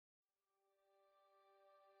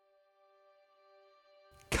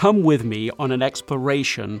Come with me on an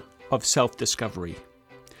exploration of self-discovery.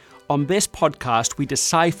 On this podcast, we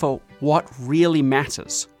decipher what really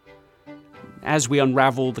matters as we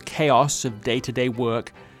unravel the chaos of day-to-day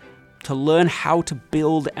work to learn how to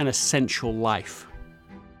build an essential life.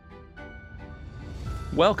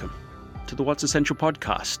 Welcome to the What's Essential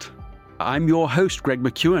podcast. I'm your host, Greg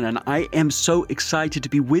McEwen, and I am so excited to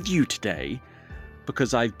be with you today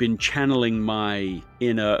because I've been channeling my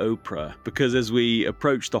inner Oprah. Because as we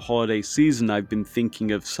approach the holiday season, I've been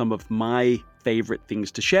thinking of some of my favorite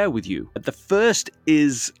things to share with you. The first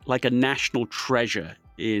is like a national treasure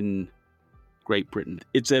in Great Britain.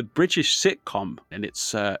 It's a British sitcom, and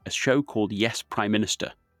it's a show called Yes, Prime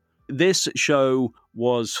Minister. This show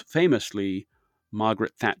was famously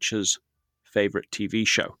Margaret Thatcher's favorite TV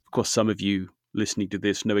show. Of course, some of you listening to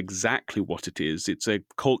this know exactly what it is. It's a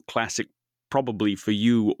cult classic, probably for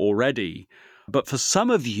you already. But for some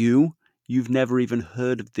of you, you've never even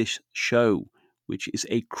heard of this show, which is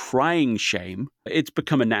a crying shame. It's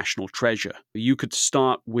become a national treasure. You could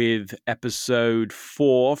start with episode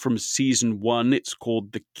 4 from season 1. It's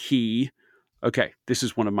called The Key. Okay, this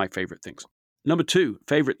is one of my favorite things. Number 2,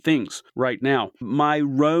 favorite things right now. My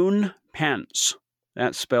Rhone pants.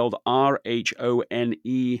 That's spelled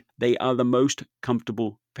R-H-O-N-E. They are the most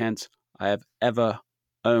comfortable pants I have ever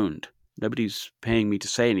owned. Nobody's paying me to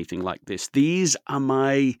say anything like this. These are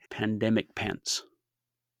my pandemic pants.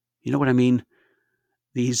 You know what I mean?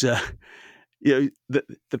 These are, the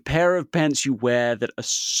pair of pants you wear that are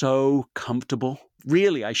so comfortable.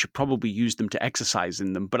 Really, I should probably use them to exercise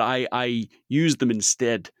in them, but I use them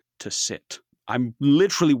instead to sit. I'm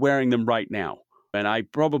literally wearing them right now, and I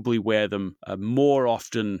probably wear them more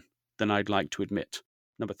often than I'd like to admit.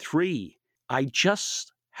 Number 3, I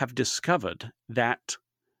just have discovered that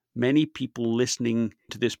many people listening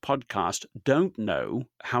to this podcast don't know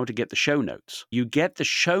how to get the show notes. You get the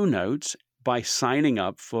show notes by signing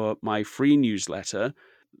up for my free newsletter,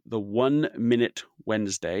 the 1 Minute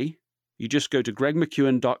Wednesday. You just go to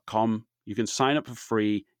gregmckewen.com. You can sign up for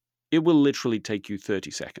free. It will literally take you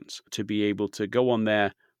 30 seconds to be able to go on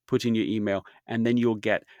there, put in your email, and then you'll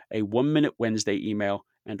get a 1 Minute Wednesday email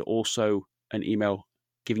and also an email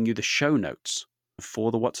giving you the show notes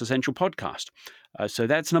for the What's Essential podcast. So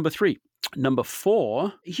that's number 3. Number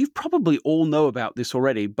 4, you probably all know about this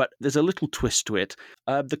already, but there's a little twist to it.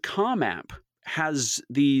 The Calm app has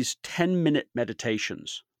these 10-minute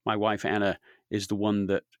meditations. My wife, Anna, is the one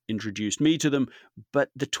that introduced me to them. But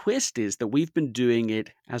the twist is that we've been doing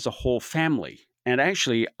it as a whole family. And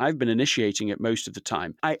actually, I've been initiating it most of the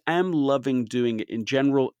time. I am loving doing it in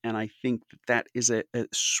general, and I think that is a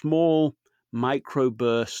small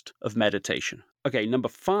microburst of meditation. Okay, number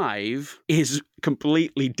 5 is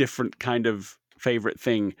completely different kind of favorite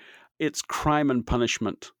thing. It's Crime and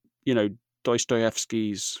Punishment,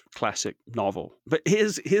 Dostoevsky's classic novel. But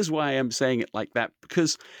here's why I'm saying it like that,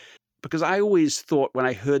 because I always thought when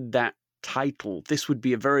I heard that title, this would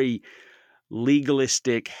be a very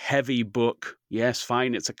legalistic, heavy book. Yes,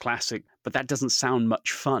 fine, it's a classic, but that doesn't sound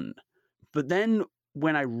much fun. But then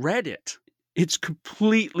when I read it, it's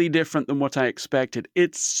completely different than what I expected.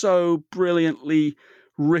 It's so brilliantly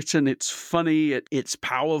written. It's funny. It's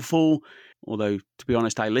powerful. Although, to be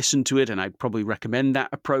honest, I listened to it and I'd probably recommend that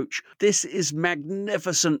approach. This is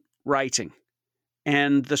magnificent writing.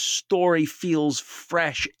 And the story feels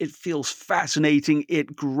fresh. It feels fascinating.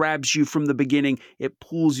 It grabs you from the beginning. It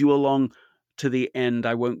pulls you along to the end.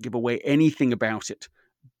 I won't give away anything about it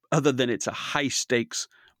other than it's a high-stakes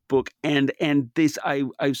book, and this I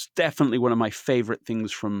was definitely one of my favorite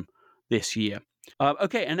things from this year.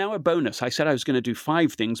 Okay, and now a bonus. I said I was going to do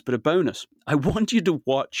 5 things, but a bonus. I want you to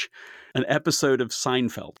watch an episode of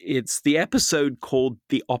Seinfeld. It's the episode called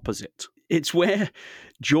The Opposite. It's where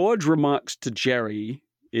George remarks to Jerry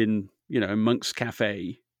in Monk's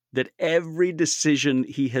Cafe that every decision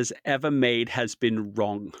he has ever made has been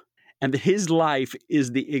wrong, and that his life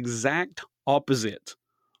is the exact opposite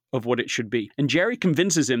of what it should be. And Jerry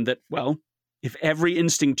convinces him that, well, if every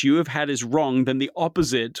instinct you have had is wrong, then the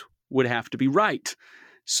opposite would have to be right.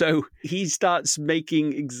 So he starts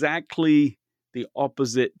making exactly the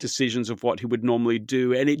opposite decisions of what he would normally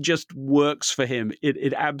do, and it just works for him.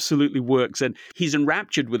 It absolutely works, and he's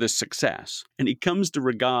enraptured with his success, and he comes to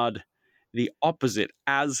regard the opposite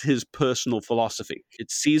as his personal philosophy.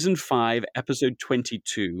 It's season 5, episode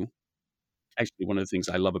 22. Actually, one of the things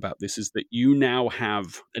I love about this is that you now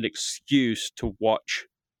have an excuse to watch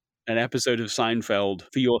an episode of Seinfeld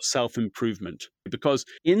for your self-improvement, because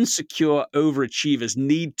insecure overachievers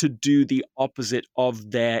need to do the opposite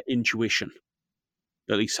of their intuition,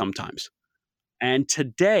 at least sometimes. And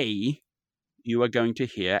today, you are going to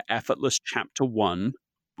hear Effortless Chapter 1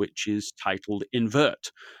 which is titled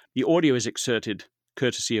Invert. The audio is excerpted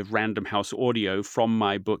courtesy of Random House Audio from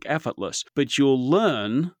my book Effortless, but you'll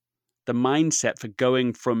learn the mindset for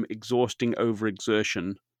going from exhausting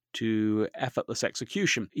overexertion to effortless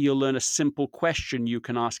execution. You'll learn a simple question you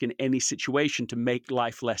can ask in any situation to make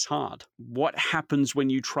life less hard. What happens when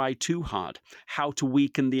you try too hard? How to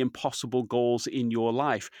weaken the impossible goals in your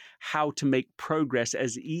life? How to make progress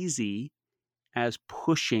as easy as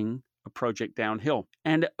pushing a project downhill?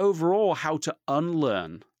 And overall, how to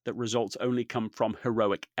unlearn that results only come from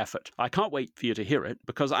heroic effort. I can't wait for you to hear it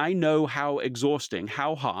because I know how exhausting,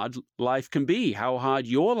 how hard life can be, how hard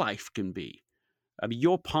your life can be. I mean,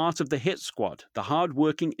 you're part of the hit squad, the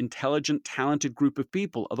hardworking, intelligent, talented group of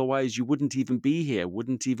people. Otherwise, you wouldn't even be here,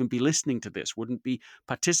 wouldn't even be listening to this, wouldn't be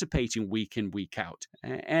participating week in, week out.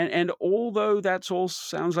 And although that's all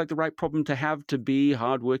sounds like the right problem to have to be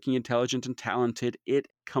hardworking, intelligent, and talented, it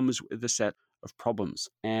comes with a set of problems.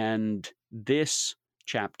 And this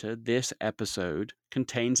chapter, this episode,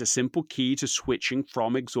 contains a simple key to switching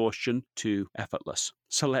from exhaustion to effortless.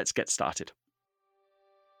 So let's get started.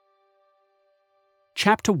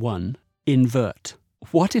 Chapter 1, Invert.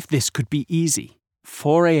 What if this could be easy?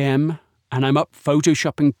 4 a.m. and I'm up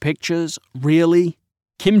photoshopping pictures? Really?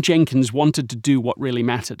 Kim Jenkins wanted to do what really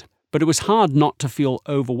mattered, but it was hard not to feel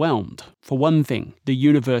overwhelmed. For one thing, the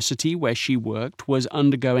university where she worked was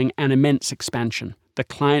undergoing an immense expansion. The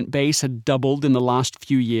client base had doubled in the last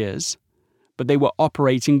few years, but they were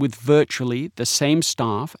operating with virtually the same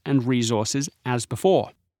staff and resources as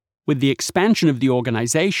before. With the expansion of the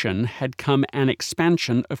organization had come an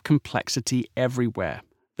expansion of complexity everywhere.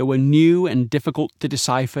 There were new and difficult to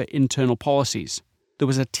decipher internal policies. There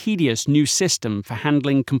was a tedious new system for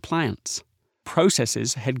handling compliance.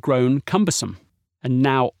 Processes had grown cumbersome, and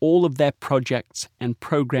now all of their projects and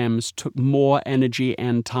programs took more energy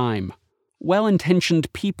and time.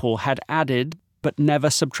 Well-intentioned people had added, but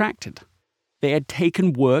never subtracted. They had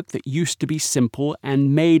taken work that used to be simple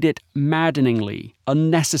and made it maddeningly,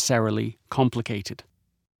 unnecessarily complicated.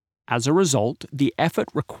 As a result, the effort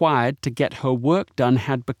required to get her work done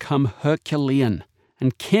had become Herculean,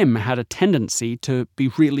 and Kim had a tendency to be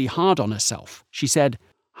really hard on herself. She said,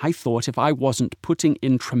 "I thought if I wasn't putting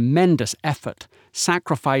in tremendous effort,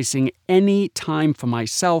 sacrificing any time for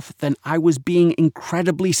myself, then I was being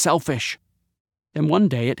incredibly selfish." Then one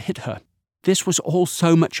day it hit her. This was all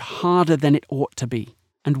so much harder than it ought to be.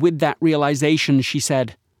 And with that realization, she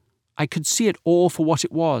said, I could see it all for what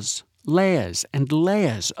it was, layers and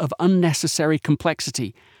layers of unnecessary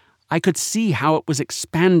complexity. I could see how it was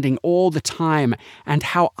expanding all the time and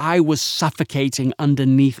how I was suffocating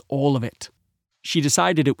underneath all of it. She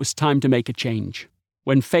decided it was time to make a change.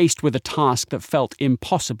 When faced with a task that felt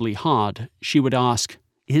impossibly hard, she would ask,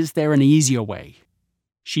 "Is there an easier way?"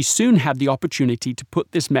 She soon had the opportunity to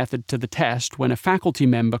put this method to the test when a faculty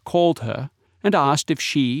member called her and asked if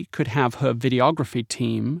she could have her videography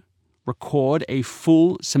team record a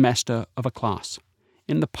full semester of a class.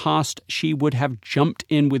 In the past, she would have jumped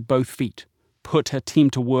in with both feet, put her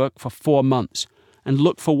team to work for 4 months, and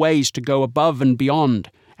looked for ways to go above and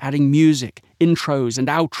beyond, adding music, intros and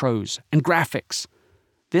outros, and graphics.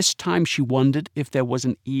 This time she wondered if there was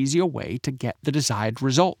an easier way to get the desired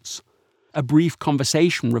results. A brief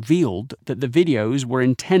conversation revealed that the videos were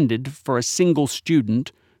intended for a single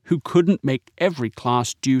student who couldn't make every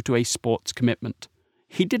class due to a sports commitment.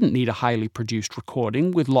 He didn't need a highly produced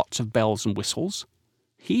recording with lots of bells and whistles.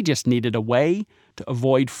 He just needed a way to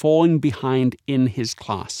avoid falling behind in his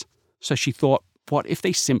class. So she thought, what if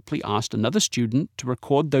they simply asked another student to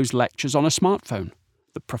record those lectures on a smartphone?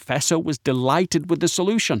 The professor was delighted with the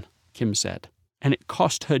solution, Kim said. And it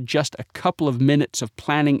cost her just a couple of minutes of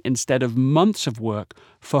planning instead of months of work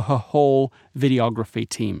for her whole videography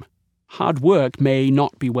team. Hard work may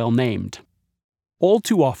not be well named. All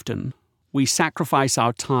too often, we sacrifice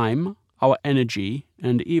our time, our energy,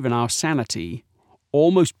 and even our sanity,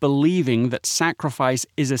 almost believing that sacrifice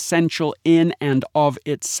is essential in and of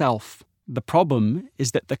itself. The problem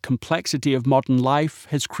is that the complexity of modern life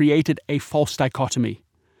has created a false dichotomy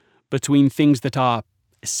between things that are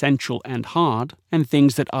essential and hard, and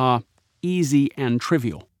things that are easy and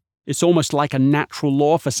trivial. It's almost like a natural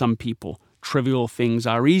law for some people. Trivial things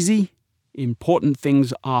are easy, important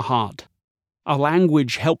things are hard. Our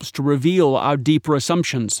language helps to reveal our deeper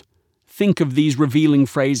assumptions. Think of these revealing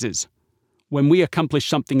phrases. When we accomplish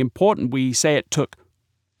something important, we say it took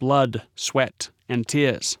blood, sweat, and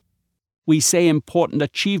tears. We say important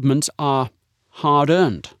achievements are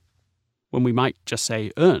hard-earned, when we might just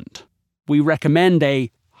say earned. We recommend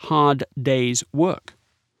a hard day's work,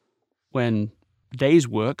 when day's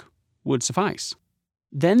work would suffice.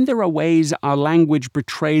 then there are ways our language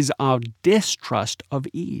betrays our distrust of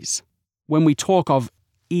ease. When we talk of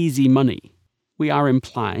easy money, we are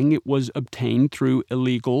implying it was obtained through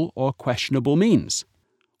illegal or questionable means.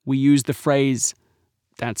 We use the phrase,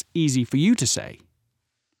 "that's easy for you to say,"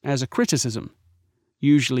 as a criticism,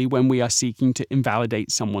 usually when we are seeking to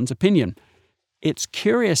invalidate someone's opinion. It's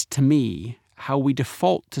curious to me how we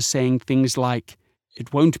default to saying things like,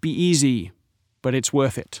 "it won't be easy, but it's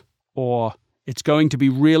worth it," or "it's going to be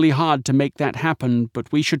really hard to make that happen,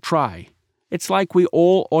 but we should try." It's like we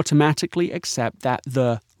all automatically accept that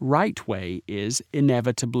the right way is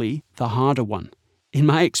inevitably the harder one. In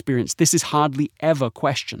my experience, this is hardly ever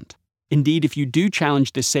questioned. Indeed, if you do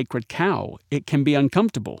challenge this sacred cow, it can be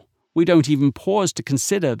uncomfortable. We don't even pause to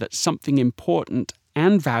consider that something important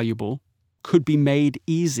and valuable could be made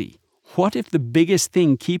easy. What if the biggest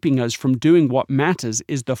thing keeping us from doing what matters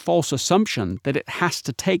is the false assumption that it has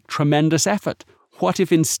to take tremendous effort? What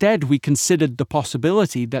if instead we considered the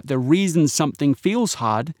possibility that the reason something feels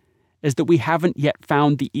hard is that we haven't yet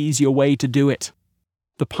found the easier way to do it?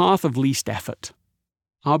 The path of least effort.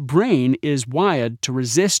 Our brain is wired to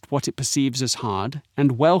resist what it perceives as hard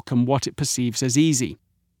and welcome what it perceives as easy.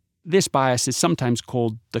 This bias is sometimes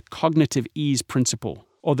called the cognitive ease principle,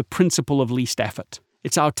 or the principle of least effort.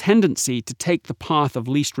 It's our tendency to take the path of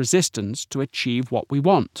least resistance to achieve what we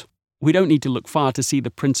want. We don't need to look far to see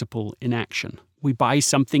the principle in action. We buy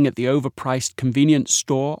something at the overpriced convenience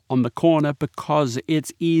store on the corner because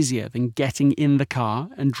it's easier than getting in the car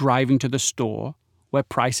and driving to the store where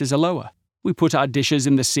prices are lower. We put our dishes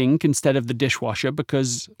in the sink instead of the dishwasher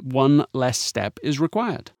because one less step is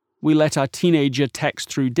required. We let our teenager text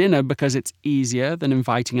through dinner because it's easier than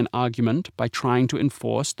inviting an argument by trying to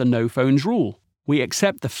enforce the no phones rule. We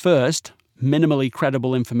accept the first, minimally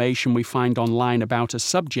credible information we find online about a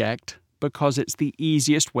subject because it's the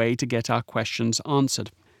easiest way to get our questions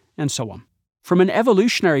answered, and so on. From an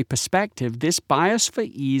evolutionary perspective, this bias for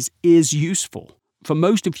ease is useful. For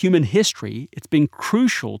most of human history, it's been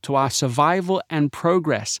crucial to our survival and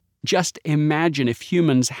progress. Just imagine if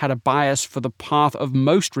humans had a bias for the path of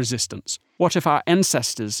most resistance. What if our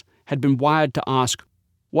ancestors had been wired to ask,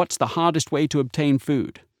 what's the hardest way to obtain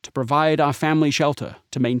food, to provide our family shelter,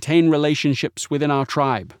 to maintain relationships within our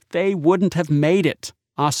tribe? They wouldn't have made it.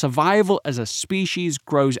 Our survival as a species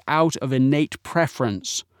grows out of innate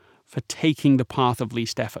preference for taking the path of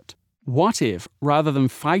least effort. What if, rather than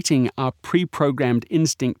fighting our pre-programmed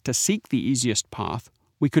instinct to seek the easiest path,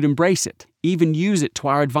 we could embrace it, even use it to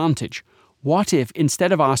our advantage? What if,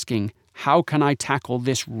 instead of asking, how can I tackle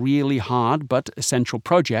this really hard but essential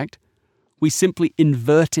project, we simply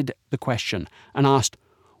inverted the question and asked,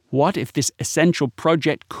 what if this essential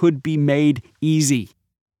project could be made easy?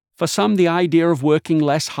 For some, the idea of working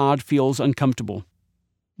less hard feels uncomfortable.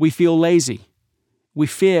 We feel lazy. We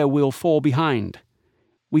fear we'll fall behind.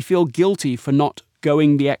 We feel guilty for not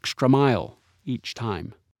going the extra mile each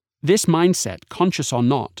time. This mindset, conscious or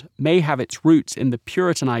not, may have its roots in the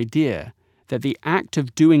Puritan idea that the act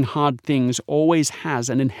of doing hard things always has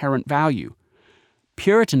an inherent value.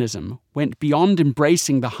 Puritanism went beyond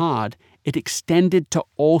embracing the hard, it extended to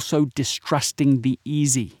also distrusting the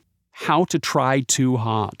easy. How to try too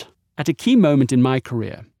hard. At a key moment in my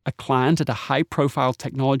career, a client at a high-profile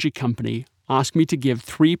technology company asked me to give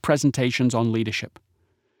 3 presentations on leadership.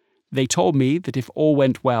 They told me that if all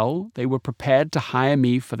went well, they were prepared to hire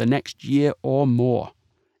me for the next year or more.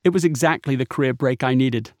 It was exactly the career break I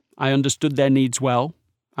needed. I understood their needs well.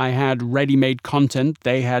 I had ready-made content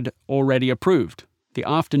they had already approved. The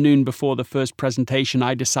afternoon before the first presentation,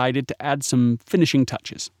 I decided to add some finishing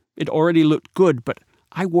touches. It already looked good, but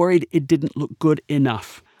I worried it didn't look good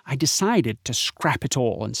enough. I decided to scrap it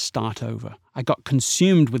all and start over. I got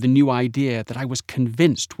consumed with a new idea that I was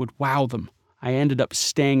convinced would wow them. I ended up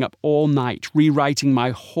staying up all night, rewriting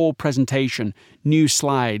my whole presentation, new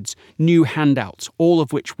slides, new handouts, all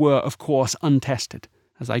of which were, of course, untested.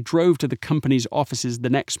 As I drove to the company's offices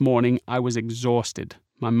the next morning, I was exhausted.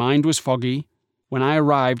 My mind was foggy. When I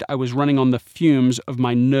arrived, I was running on the fumes of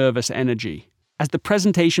my nervous energy. As the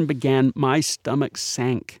presentation began, my stomach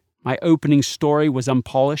sank. My opening story was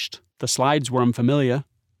unpolished. The slides were unfamiliar.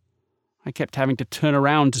 I kept having to turn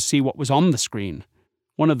around to see what was on the screen.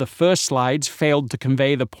 One of the first slides failed to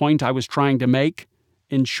convey the point I was trying to make.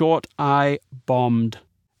 In short, I bombed.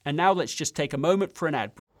 And now let's just take a moment for an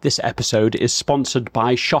ad. This episode is sponsored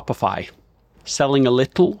by Shopify. Selling a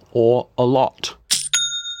little or a lot.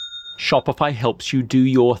 Shopify helps you do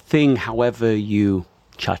your thing however you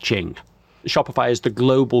cha-ching. Shopify is the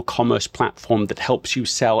global commerce platform that helps you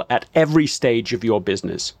sell at every stage of your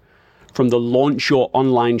business. From the launch your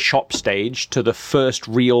online shop stage to the first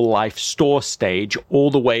real life store stage,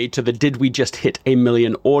 all the way to the did we just hit 1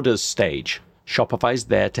 million orders stage, Shopify's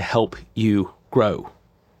there to help you grow.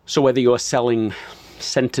 So whether you're selling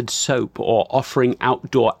scented soap or offering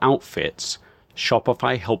outdoor outfits,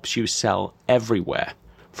 Shopify helps you sell everywhere.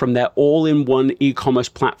 From their all-in-one e-commerce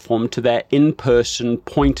platform to their in-person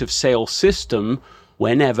point-of-sale system,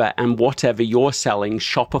 whenever and whatever you're selling,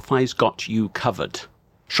 Shopify's got you covered.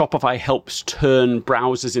 Shopify helps turn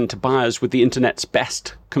browsers into buyers with the internet's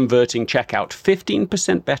best converting checkout,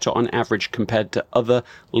 15% better on average compared to other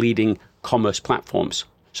leading commerce platforms.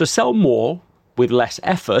 So sell more with less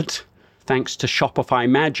effort thanks to Shopify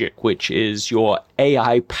Magic, which is your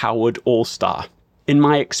AI-powered all-star. In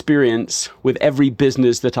my experience with every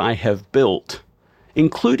business that I have built,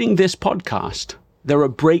 including this podcast, there are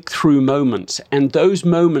breakthrough moments, and those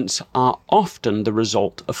moments are often the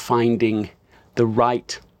result of finding the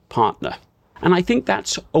right partner. And I think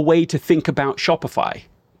that's a way to think about Shopify,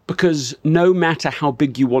 because no matter how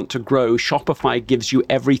big you want to grow, Shopify gives you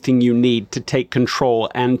everything you need to take control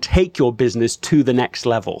and take your business to the next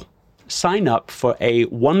level. Sign up for a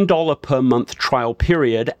 $1 per month trial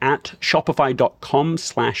period at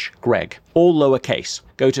shopify.com/Greg, all lowercase.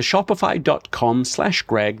 Go to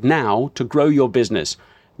shopify.com/Greg now to grow your business,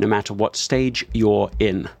 no matter what stage you're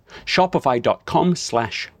in.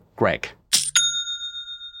 Shopify.com/Greg.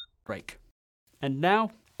 Break. And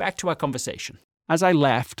now, back to our conversation. As I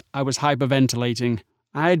left, I was hyperventilating.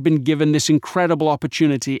 I had been given this incredible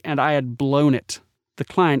opportunity and I had blown it. The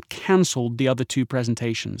client cancelled the other 2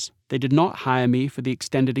 presentations. They did not hire me for the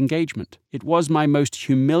extended engagement. It was my most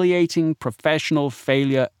humiliating professional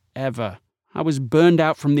failure ever. I was burned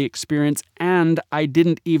out from the experience and I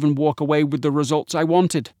didn't even walk away with the results I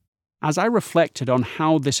wanted. As I reflected on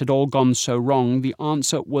how this had all gone so wrong, the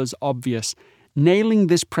answer was obvious. Nailing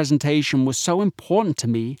this presentation was so important to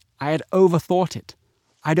me, I had overthought it.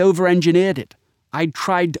 I'd over-engineered it. I'd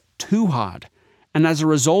tried too hard. And as a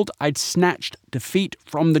result, I'd snatched defeat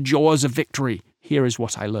from the jaws of victory. Here is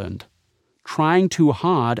what I learned. Trying too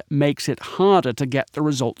hard makes it harder to get the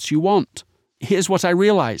results you want. Here's what I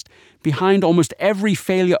realized. Behind almost every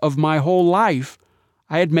failure of my whole life,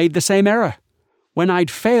 I had made the same error. When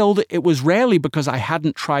I'd failed, it was rarely because I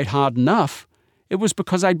hadn't tried hard enough. It was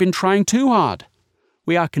because I'd been trying too hard.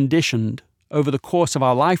 We are conditioned over the course of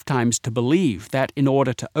our lifetimes to believe that in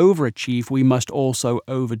order to overachieve, we must also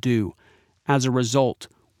overdo. As a result,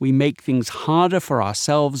 we make things harder for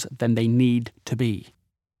ourselves than they need to be.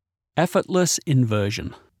 Effortless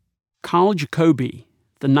inversion. Carl Jacobi,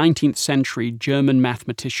 the 19th century German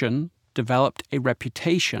mathematician, developed a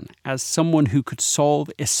reputation as someone who could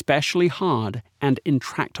solve especially hard and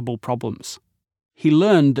intractable problems. He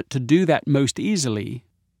learned that to do that most easily,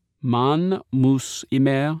 man muss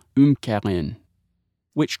immer umkehren,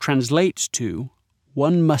 which translates to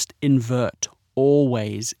one must invert,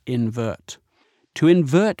 always invert. To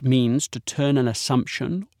invert means to turn an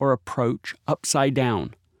assumption or approach upside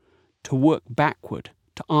down, to work backward,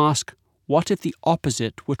 to ask, what if the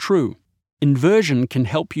opposite were true? Inversion can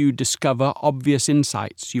help you discover obvious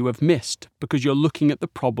insights you have missed because you're looking at the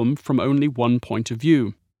problem from only one point of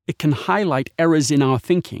view. It can highlight errors in our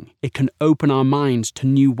thinking. It can open our minds to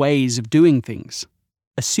new ways of doing things.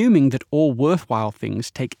 Assuming that all worthwhile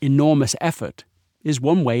things take enormous effort is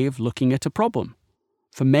one way of looking at a problem.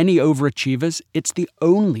 For many overachievers, it's the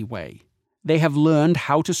only way. They have learned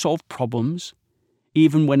how to solve problems,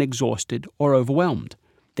 even when exhausted or overwhelmed.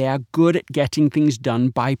 They are good at getting things done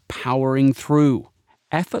by powering through.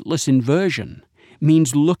 Effortless inversion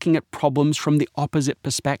means looking at problems from the opposite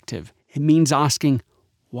perspective. It means asking,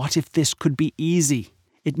 what if this could be easy?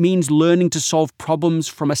 It means learning to solve problems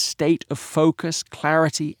from a state of focus,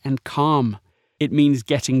 clarity, and calm. It means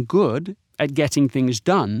getting good at getting things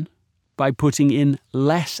done by putting in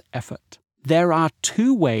less effort. There are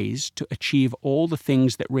 2 ways to achieve all the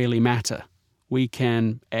things that really matter. We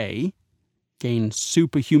can A, gain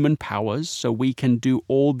superhuman powers so we can do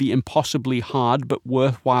all the impossibly hard but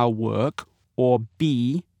worthwhile work, or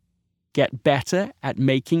B, get better at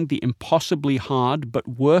making the impossibly hard but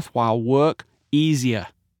worthwhile work easier.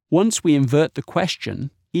 Once we invert the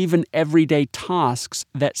question, even everyday tasks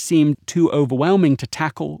that seem too overwhelming to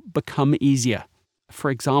tackle become easier.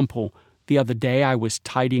 For example, the other day I was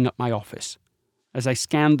tidying up my office. As I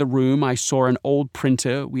scanned the room, I saw an old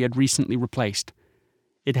printer we had recently replaced.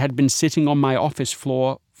 It had been sitting on my office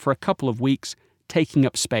floor for a couple of weeks, taking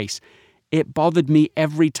up space. It bothered me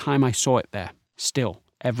every time I saw it there. Still,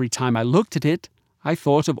 every time I looked at it, I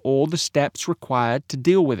thought of all the steps required to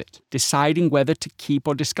deal with it, deciding whether to keep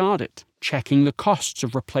or discard it, checking the costs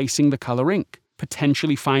of replacing the color ink,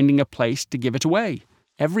 potentially finding a place to give it away.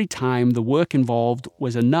 Every time the work involved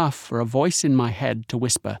was enough for a voice in my head to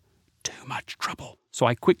whisper, "Too much trouble." So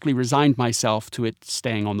I quickly resigned myself to it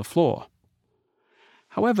staying on the floor.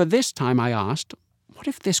 However, this time I asked, what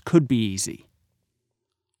if this could be easy?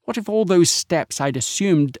 What if all those steps I'd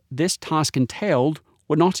assumed this task entailed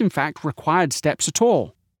were not in fact required steps at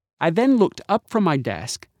all? I then looked up from my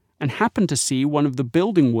desk and happened to see one of the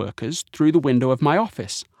building workers through the window of my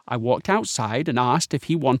office. I walked outside and asked if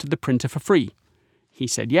he wanted the printer for free. He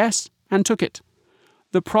said yes and took it.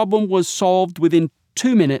 The problem was solved within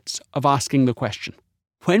 2 minutes of asking the question.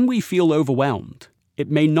 When we feel overwhelmed, it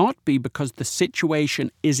may not be because the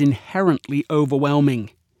situation is inherently overwhelming.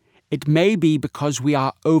 It may be because we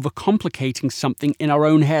are overcomplicating something in our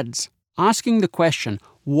own heads. Asking the question,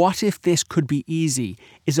 what if this could be easy,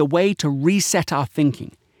 is a way to reset our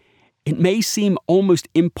thinking. It may seem almost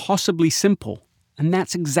impossibly simple, and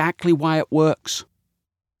that's exactly why it works.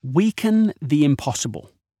 Weaken the impossible.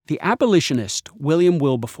 The abolitionist William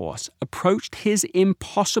Wilberforce approached his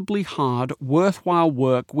impossibly hard, worthwhile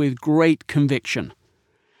work with great conviction.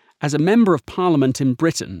 As a member of Parliament in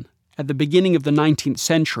Britain, at the beginning of the 19th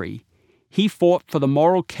century, he fought for the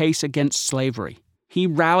moral case against slavery. He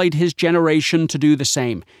rallied his generation to do the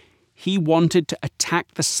same. He wanted to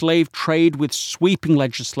attack the slave trade with sweeping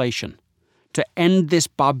legislation, to end this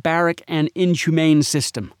barbaric and inhumane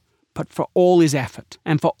system. But for all his effort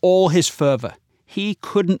and for all his fervor, he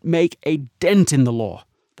couldn't make a dent in the law.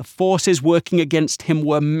 The forces working against him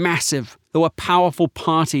were massive. There were powerful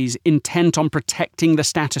parties intent on protecting the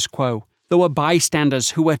status quo. There were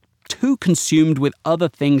bystanders who were too consumed with other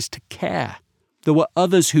things to care. There were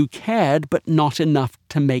others who cared, but not enough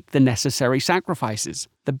to make the necessary sacrifices.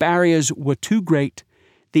 The barriers were too great,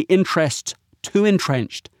 the interests too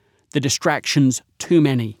entrenched, the distractions too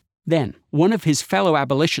many. Then, one of his fellow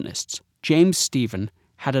abolitionists, James Stephen,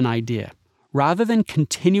 had an idea. Rather than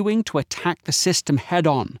continuing to attack the system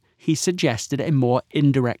head-on, he suggested a more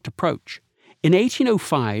indirect approach. In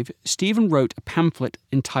 1805, Stephen wrote a pamphlet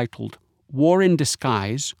entitled War in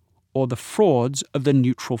Disguise, or The Frauds of the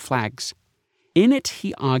Neutral Flags. In it,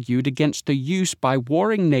 he argued against the use by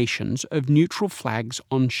warring nations of neutral flags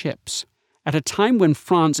on ships. At a time when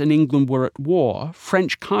France and England were at war,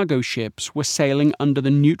 French cargo ships were sailing under the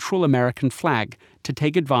neutral American flag to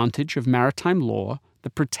take advantage of maritime law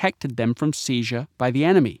that protected them from seizure by the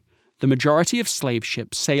enemy. The majority of slave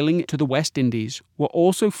ships sailing to the West Indies were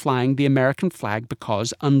also flying the American flag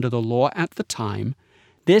because, under the law at the time,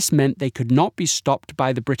 this meant they could not be stopped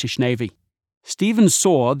by the British Navy. Stephen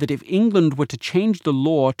saw that if England were to change the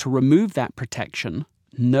law to remove that protection,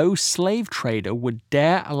 no slave trader would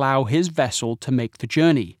dare allow his vessel to make the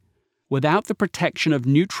journey. Without the protection of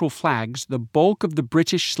neutral flags, the bulk of the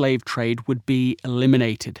British slave trade would be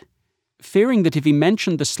eliminated. Fearing that if he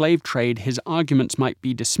mentioned the slave trade, his arguments might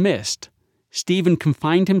be dismissed, Stephen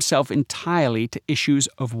confined himself entirely to issues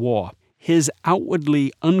of war. His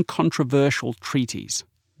outwardly uncontroversial treatise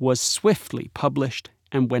was swiftly published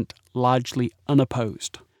and went largely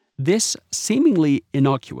unopposed. This seemingly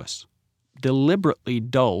innocuous, deliberately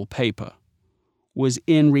dull paper was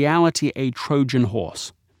in reality a Trojan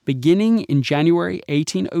horse. Beginning in January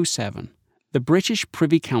 1807, the British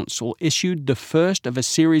Privy Council issued the first of a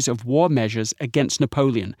series of war measures against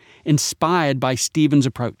Napoleon, inspired by Stephen's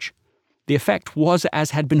approach. The effect was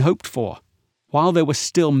as had been hoped for. While there were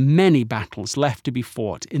still many battles left to be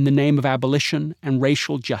fought in the name of abolition and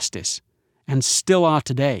racial justice, and still are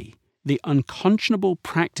today, the unconscionable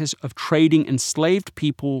practice of trading enslaved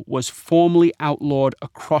people was formally outlawed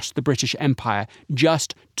across the British Empire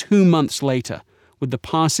just 2 months later, with the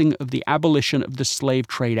passing of the Abolition of the Slave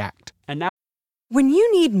Trade Act. And now, when you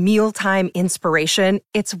need mealtime inspiration,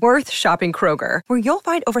 it's worth shopping Kroger, where you'll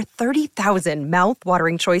find over 30,000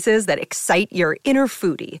 mouth-watering choices that excite your inner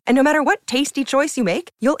foodie. And no matter what tasty choice you make,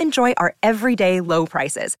 you'll enjoy our everyday low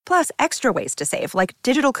prices, plus extra ways to save, like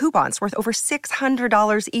digital coupons worth over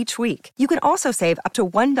 $600 each week. You can also save up to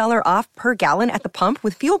 $1 off per gallon at the pump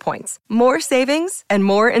with fuel points. More savings and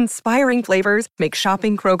more inspiring flavors make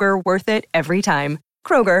shopping Kroger worth it every time.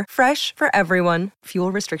 Kroger, fresh for everyone.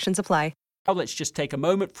 Fuel restrictions apply. Now let's just take a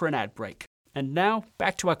moment for an ad break. And now,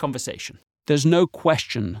 back to our conversation. There's no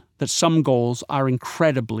question that some goals are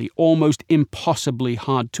incredibly, almost impossibly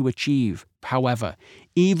hard to achieve. However,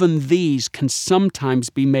 even these can sometimes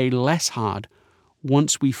be made less hard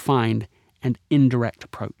once we find an indirect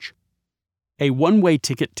approach. A one-way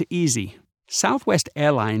ticket to easy. Southwest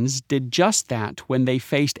Airlines did just that when they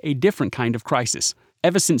faced a different kind of crisis.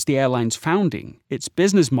 Ever since the airline's founding, its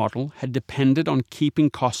business model had depended on keeping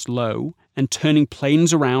costs low and turning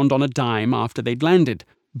planes around on a dime after they'd landed.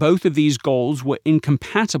 Both of these goals were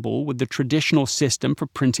incompatible with the traditional system for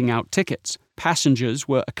printing out tickets. Passengers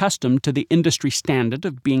were accustomed to the industry standard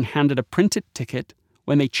of being handed a printed ticket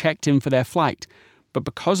when they checked in for their flight, but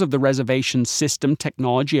because of the reservation system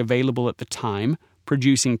technology available at the time,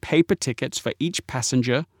 producing paper tickets for each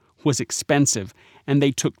passenger was expensive, and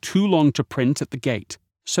they took too long to print at the gate.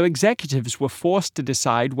 So executives were forced to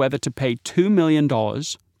decide whether to pay $2 million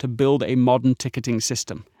to build a modern ticketing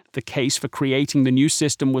system. The case for creating the new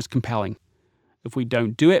system was compelling. If we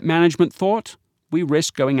don't do it, management thought, we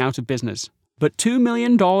risk going out of business. But $2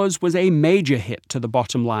 million was a major hit to the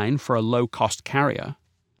bottom line for a low-cost carrier,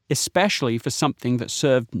 especially for something that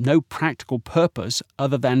served no practical purpose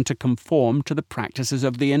other than to conform to the practices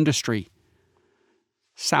of the industry.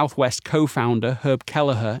 Southwest co-founder Herb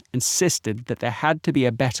Kelleher insisted that there had to be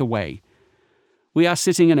a better way. "We are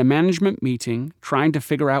sitting in a management meeting trying to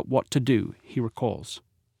figure out what to do," he recalls,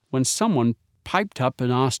 when someone piped up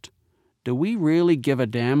and asked, "Do we really give a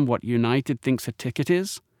damn what United thinks a ticket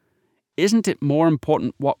is? Isn't it more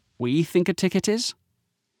important what we think a ticket is?"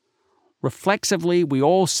 Reflexively, we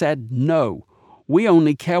all said, "No, we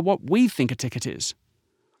only care what we think a ticket is."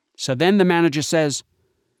 So then the manager says,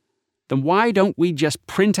 "Then why don't we just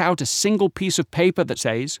print out a single piece of paper that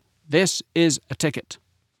says, 'This is a ticket'?"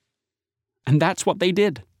 And that's what they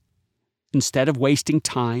did. Instead of wasting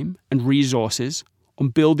time and resources on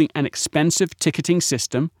building an expensive ticketing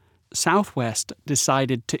system, Southwest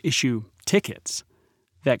decided to issue tickets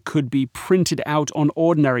that could be printed out on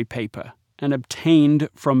ordinary paper and obtained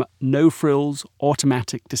from no-frills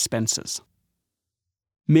automatic dispensers.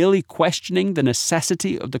 Merely questioning the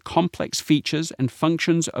necessity of the complex features and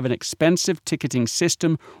functions of an expensive ticketing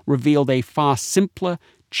system revealed a far simpler,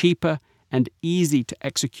 cheaper, and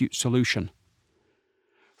easy-to-execute solution.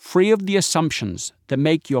 Free of the assumptions that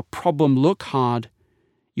make your problem look hard,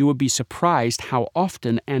 you would be surprised how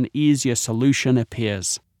often an easier solution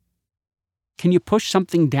appears. Can you push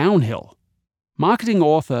something downhill? Marketing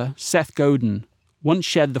author Seth Godin once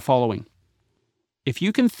shared the following: "If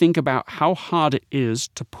you can think about how hard it is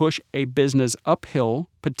to push a business uphill,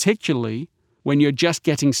 particularly when you're just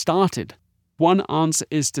getting started, one answer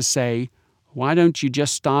is to say, why don't you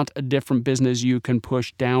just start a different business you can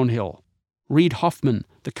push downhill?" Reid Hoffman,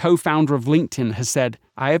 the co-founder of LinkedIn, has said,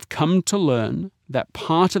 "I have come to learn that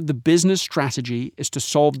part of the business strategy is to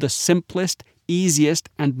solve the simplest, easiest,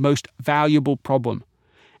 and most valuable problem.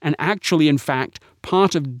 And actually, in fact,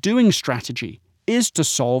 part of doing strategy is to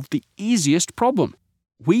solve the easiest problem."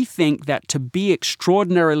 We think that to be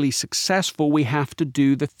extraordinarily successful, we have to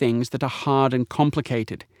do the things that are hard and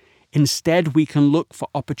complicated. Instead, we can look for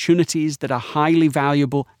opportunities that are highly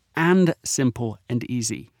valuable and simple and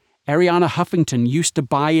easy. Arianna Huffington used to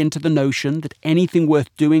buy into the notion that anything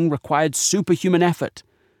worth doing required superhuman effort.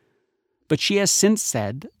 But she has since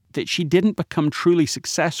said that she didn't become truly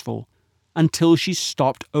successful until she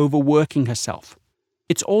stopped overworking herself.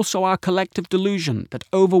 It's also our collective delusion that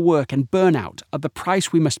overwork and burnout are the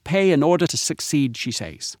price we must pay in order to succeed, she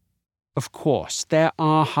says. Of course, there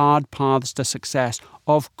are hard paths to success.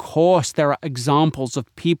 Of course, there are examples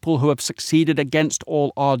of people who have succeeded against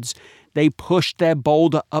all odds. They pushed their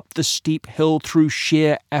boulder up the steep hill through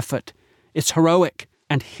sheer effort. It's heroic,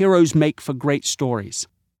 and heroes make for great stories.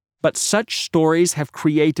 But such stories have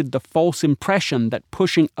created the false impression that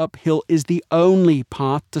pushing uphill is the only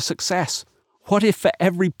path to success. What if for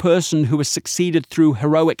every person who has succeeded through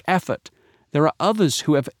heroic effort, there are others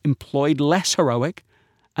who have employed less heroic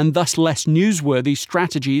and thus less newsworthy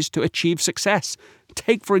strategies to achieve success?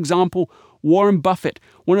 Take, for example, Warren Buffett,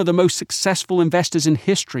 one of the most successful investors in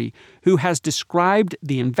history, who has described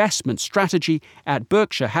the investment strategy at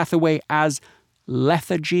Berkshire Hathaway as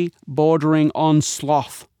lethargy bordering on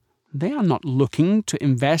sloth. They are not looking to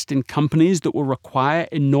invest in companies that will require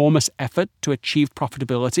enormous effort to achieve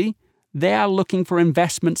profitability. They are looking for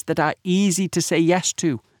investments that are easy to say yes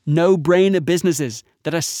to, no-brainer businesses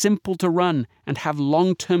that are simple to run and have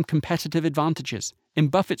long-term competitive advantages. In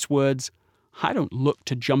Buffett's words, "I don't look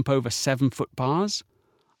to jump over 7-foot bars.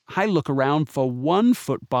 I look around for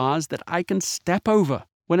 1-foot bars that I can step over."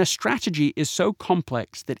 When a strategy is so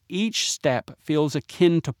complex that each step feels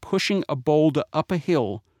akin to pushing a boulder up a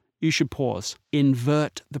hill, you should pause.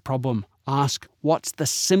 Invert the problem. Ask, what's the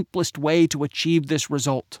simplest way to achieve this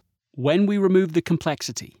result? When we remove the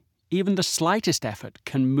complexity, even the slightest effort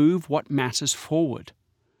can move what matters forward.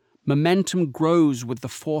 Momentum grows with the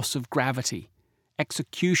force of gravity.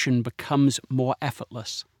 Execution becomes more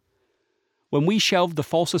effortless. When we shelve the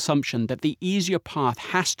false assumption that the easier path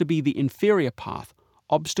has to be the inferior path,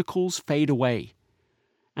 obstacles fade away.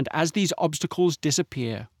 And as these obstacles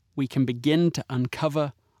disappear, we can begin to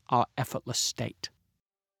uncover our effortless state.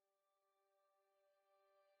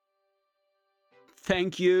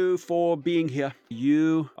 Thank you for being here.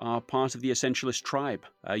 You are part of the Essentialist tribe.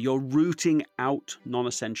 You're rooting out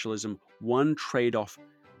non-essentialism one trade-off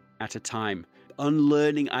at a time,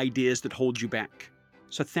 unlearning ideas that hold you back.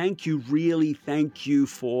 So thank you, really thank you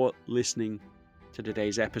for listening to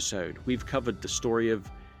today's episode. We've covered the story of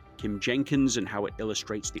Kim Jenkins and how it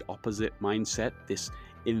illustrates the opposite mindset, this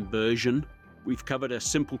inversion. We've covered a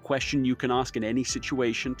simple question you can ask in any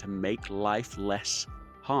situation to make life less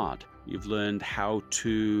hard. You've learned how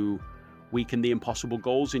to weaken the impossible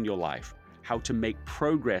goals in your life, how to make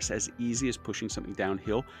progress as easy as pushing something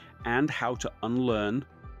downhill, and how to unlearn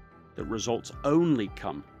that results only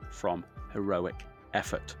come from heroic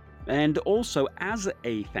effort. And also, as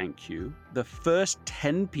a thank you, the first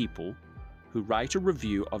 10 people who write a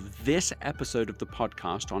review of this episode of the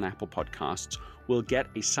podcast on Apple Podcasts will get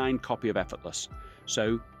a signed copy of Effortless.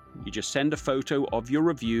 So you just send a photo of your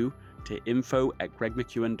review to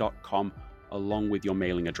info@gregmckeown.com along with your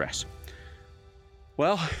mailing address.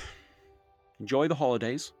 Well, enjoy the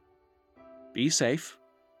holidays. Be safe.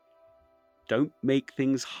 Don't make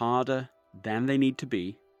things harder than they need to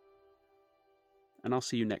be. And I'll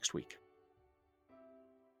see you next week.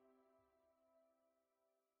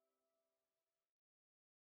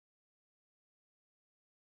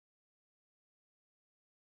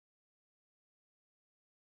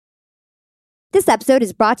 This episode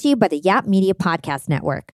is brought to you by the Yap Media Podcast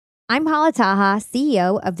Network. I'm Hala Taha,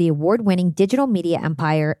 CEO of the award-winning digital media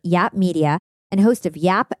empire, Yap Media, and host of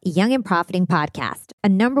Yap Young and Profiting Podcast, a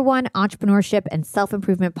 #1 entrepreneurship and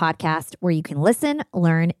self-improvement podcast where you can listen,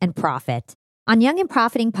 learn, and profit. On Young and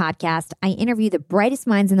Profiting Podcast, I interview the brightest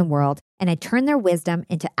minds in the world, and I turn their wisdom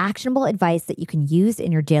into actionable advice that you can use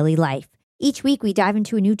in your daily life. Each week, we dive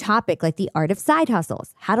into a new topic like the art of side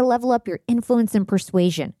hustles, how to level up your influence and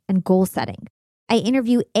persuasion, and goal setting. I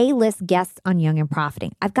interview A-list guests on Young and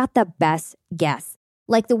Profiting. I've got the best guests,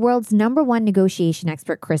 like the world's #1 negotiation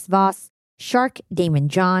expert, Chris Voss, Shark Damon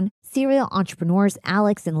John, serial entrepreneurs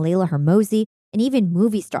Alex and Layla Hermosi, and even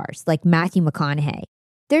movie stars like Matthew McConaughey.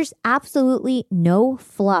 There's absolutely no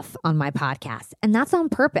fluff on my podcast, and that's on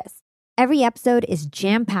purpose. Every episode is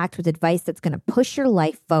jam-packed with advice that's going to push your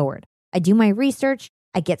life forward. I do my research,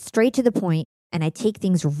 I get straight to the point, and I take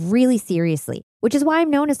things really seriously, which is why I'm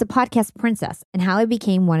known as the podcast princess and how I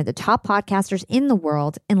became one of the top podcasters in the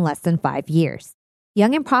world in less than 5 years.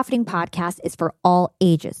 Young and Profiting Podcast is for all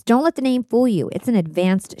ages. Don't let the name fool you. It's an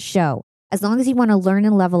advanced show. As long as you want to learn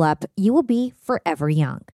and level up, you will be forever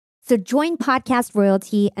young. So join podcast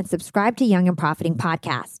royalty and subscribe to Young and Profiting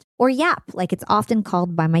Podcast, or Yap, like it's often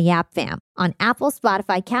called by my Yap fam, on Apple,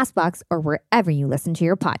 Spotify, CastBox, or wherever you listen to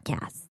your podcasts.